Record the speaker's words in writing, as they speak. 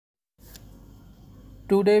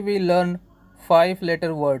Today we learn 5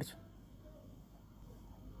 letter words.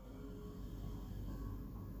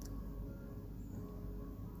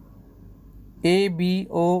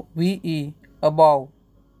 ABOVE above.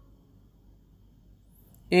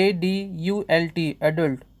 ADULT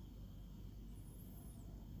adult.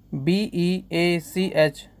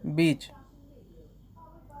 BEACH beach.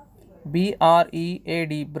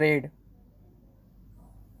 BREAD bread.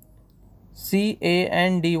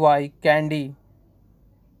 CANDY candy.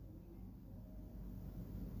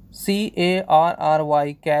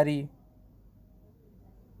 CARRY carry.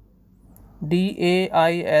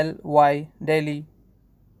 DAILY daily.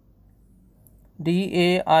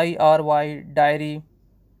 DAIRY diary.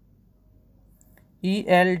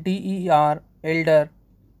 ELDER elder.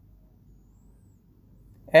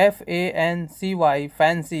 FANCY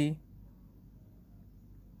fancy.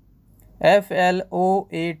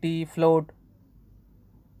 FLOAT float.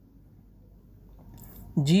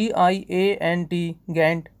 GIANT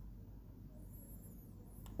Gant.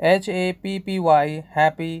 HAPPY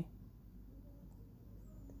happy.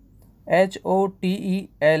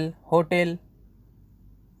 HOTEL hotel.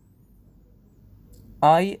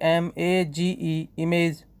 IMAGE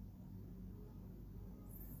image.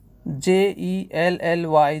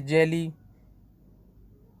 JELLY jelly.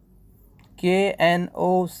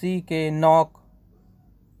 KNOCK knock.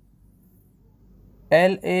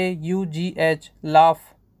 LAUGH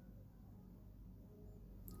laugh.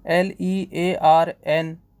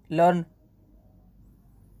 LEARN learn.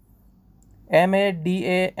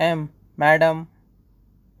 MADAM madam.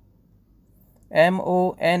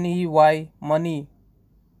 MONEY money.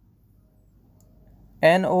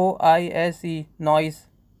 NOISE noise.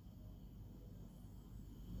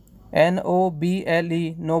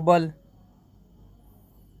 NOBLE noble.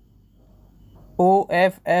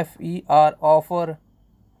 OFFER offer.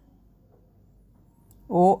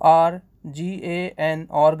 ORGAN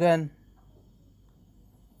organ.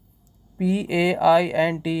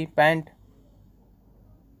 PAINT pant.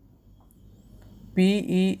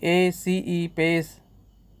 PEACE pace.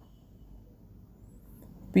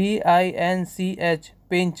 PINCH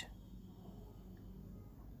pinch.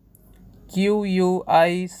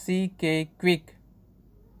 QUICK quick.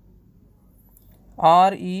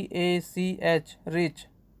 REACH rich.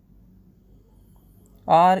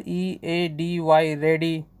 READY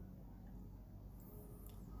ready.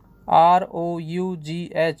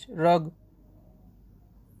 ROUGH rug.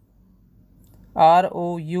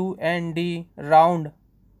 ROUND round.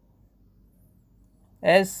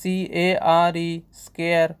 SCARE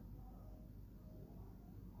scare.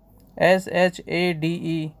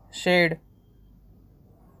 SHADE shade.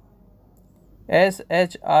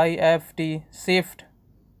 SHIFT shift.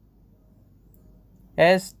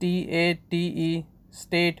 STATE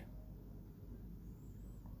state.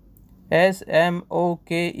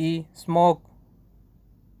 SMOKE smoke.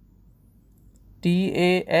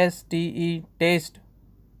 TASTE taste.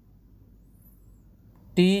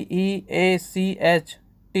 TEACH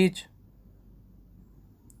teach.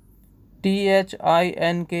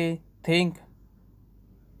 THINK think.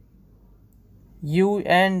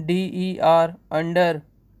 UNDER under.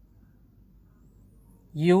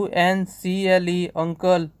 UNCLE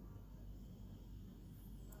uncle.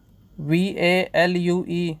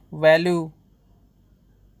 VALUE value.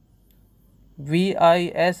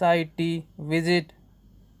 VISIT visit.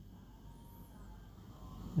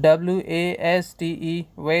 WASTE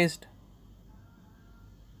waste.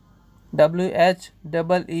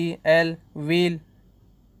 WHEEL wheel.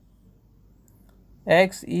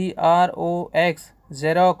 XEROX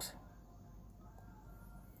Xerox.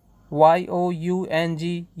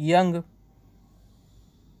 YOUNG young.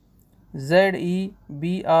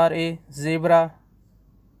 ZEBRA zebra.